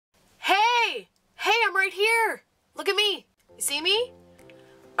I'm right here. Look at me. You see me?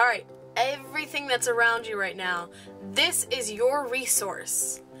 All right, everything that's around you right now, this is your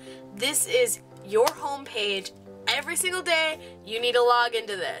resource. This is your home page. Every single day, you need to log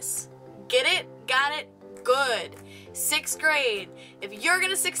into this. Get it? Got it? Good. 6th grade. If you're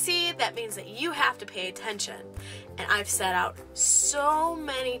gonna succeed, that means that you have to pay attention. And I've set out so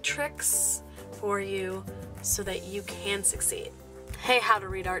many tricks for you so that you can succeed. Hey, How to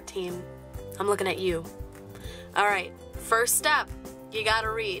Read Art team, I'm looking at you. All right, first step, you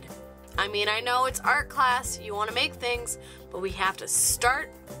gotta read. I mean, I know it's art class, you wanna make things, but we have to start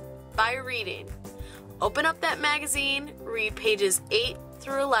by reading. Open up that magazine, read pages 8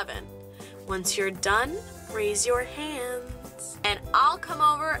 through 11. Once you're done, raise your hands, and I'll come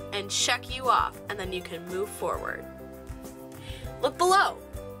over and check you off, and then you can move forward. Look below.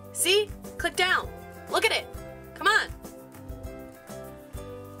 See? Click down. Look at it. Come on.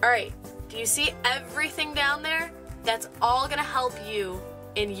 All right, do you see everything down there? That's all gonna help you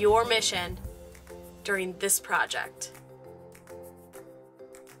in your mission during this project.